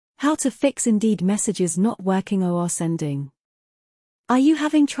How to fix Indeed messages not working or sending. Are you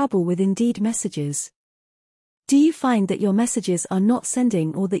having trouble with Indeed messages? Do you find that your messages are not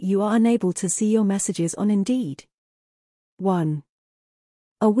sending or that you are unable to see your messages on Indeed? 1.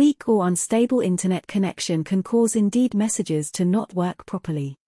 A weak or unstable internet connection can cause Indeed messages to not work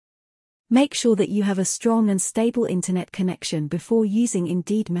properly. Make sure that you have a strong and stable internet connection before using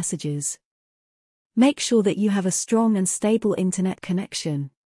Indeed messages. Make sure that you have a strong and stable internet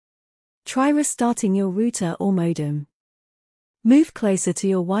connection. Try restarting your router or modem. Move closer to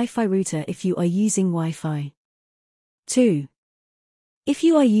your Wi-Fi router if you are using Wi-Fi. 2. If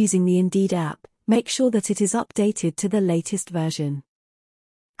you are using the Indeed app, make sure that it is updated to the latest version.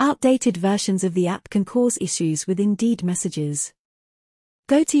 Outdated versions of the app can cause issues with Indeed messages.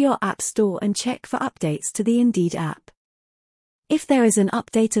 Go to your app store and check for updates to the Indeed app. If there is an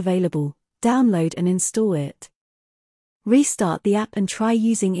update available, download and install it. Restart the app and try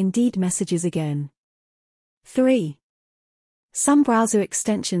using Indeed messages again. 3. Some browser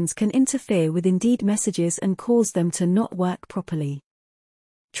extensions can interfere with Indeed messages and cause them to not work properly.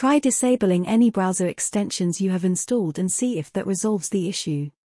 Try disabling any browser extensions you have installed and see if that resolves the issue.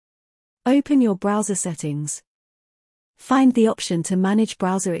 Open your browser settings. Find the option to manage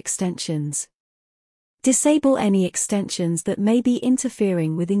browser extensions. Disable any extensions that may be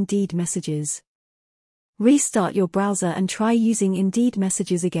interfering with Indeed messages. Restart your browser and try using Indeed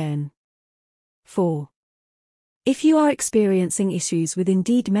messages again. 4. If you are experiencing issues with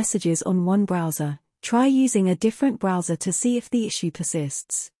Indeed messages on one browser, try using a different browser to see if the issue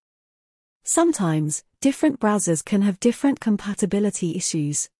persists. Sometimes, different browsers can have different compatibility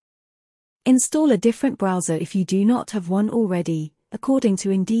issues. Install a different browser if you do not have one already. According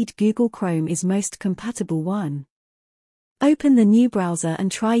to Indeed, Google Chrome is most compatible one. Open the new browser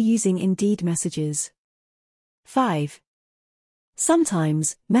and try using Indeed messages. 5.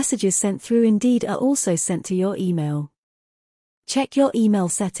 Sometimes, messages sent through Indeed are also sent to your email. Check your email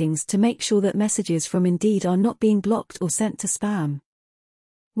settings to make sure that messages from Indeed are not being blocked or sent to spam.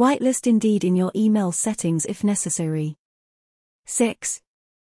 Whitelist Indeed in your email settings if necessary. 6.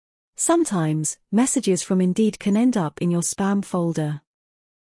 Sometimes, messages from Indeed can end up in your spam folder.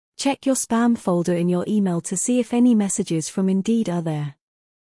 Check your spam folder in your email to see if any messages from Indeed are there.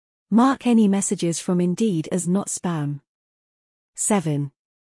 Mark any messages from Indeed as not spam. 7.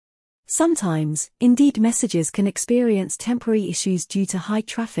 Sometimes, Indeed messages can experience temporary issues due to high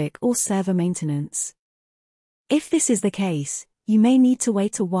traffic or server maintenance. If this is the case, you may need to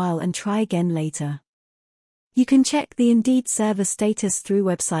wait a while and try again later. You can check the Indeed server status through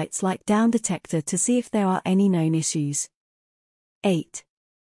websites like Down Detector to see if there are any known issues. 8.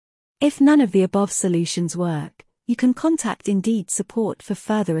 If none of the above solutions work, you can contact Indeed support for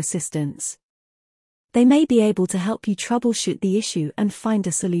further assistance. They may be able to help you troubleshoot the issue and find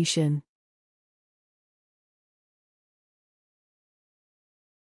a solution.